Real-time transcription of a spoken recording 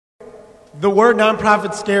The word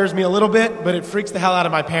nonprofit scares me a little bit, but it freaks the hell out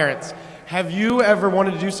of my parents. Have you ever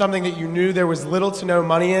wanted to do something that you knew there was little to no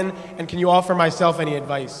money in, and can you offer myself any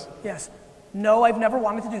advice? Yes. No, I've never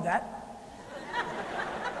wanted to do that.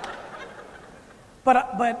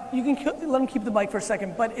 But you can let him keep the mic for a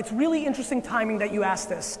second. But it's really interesting timing that you asked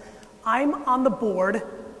this. I'm on the board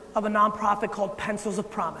of a nonprofit called Pencils of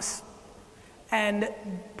Promise. And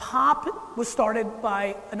POP was started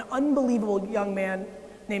by an unbelievable young man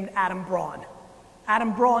named Adam Braun.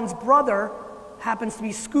 Adam Braun's brother happens to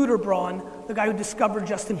be Scooter Braun, the guy who discovered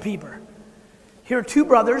Justin Bieber. Here are two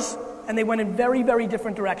brothers, and they went in very, very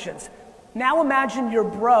different directions. Now imagine your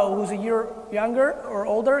bro, who's a year younger or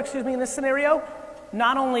older, in this scenario,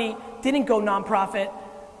 not only didn't go nonprofit,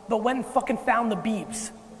 but went and fucking found the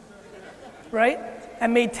Biebs, right?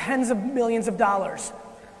 And made tens of millions of dollars.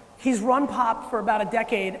 He's run POP for about a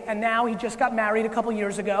decade, and now he just got married a couple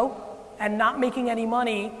years ago, and not making any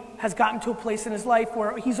money has gotten to a place in his life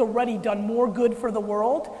where he's already done more good for the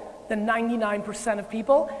world than 99% of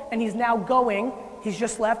people, and he's now going, he's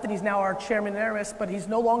just left, and he's now our chairman emeritus, but he's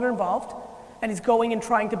no longer involved, and he's going and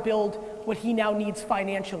trying to build what he now needs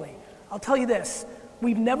financially. I'll tell you this,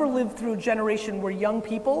 we've never lived through a generation where young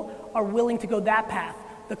people are willing to go that path.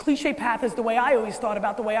 The cliche path is the way I always thought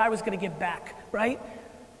about the way I was gonna give back, right?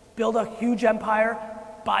 Build a huge empire,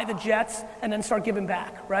 buy the jets, and then start giving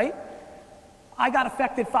back, right? I got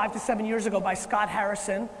affected 5 to 7 years ago by Scott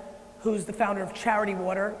Harrison, who's the founder of Charity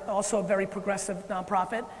Water, also a very progressive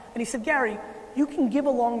nonprofit. And he said, Gary, you can give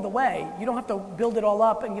along the way. You don't have to build it all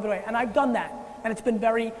up and give it away. And I've done that. And it's been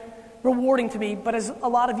very rewarding to me. But as a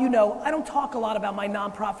lot of you know, I don't talk a lot about my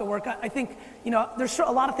nonprofit work. I think, there's a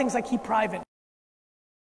lot of things I keep private.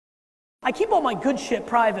 I keep all my good shit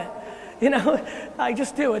private. I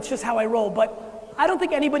just do. It's just how I roll. But I don't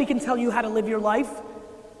think anybody can tell you how to live your life.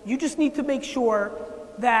 You just need to make sure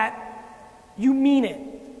that you mean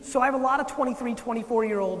it. So I have a lot of 23,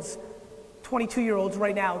 24-year-olds, 22-year-olds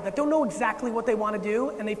right now that don't know exactly what they want to do,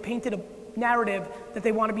 and they've painted a narrative that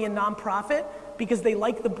they want to be a nonprofit because they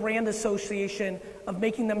like the brand association of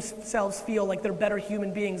making themselves feel like they're better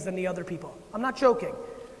human beings than the other people. I'm not joking.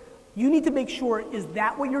 You need to make sure, is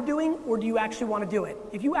that what you're doing, or do you actually want to do it?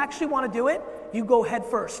 If you actually want to do it, you go head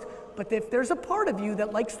first. But if there's a part of you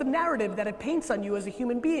that likes the narrative that it paints on you as a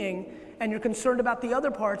human being, and you're concerned about the other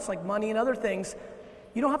parts like money and other things,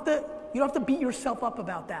 you don't have to beat yourself up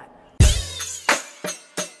about that.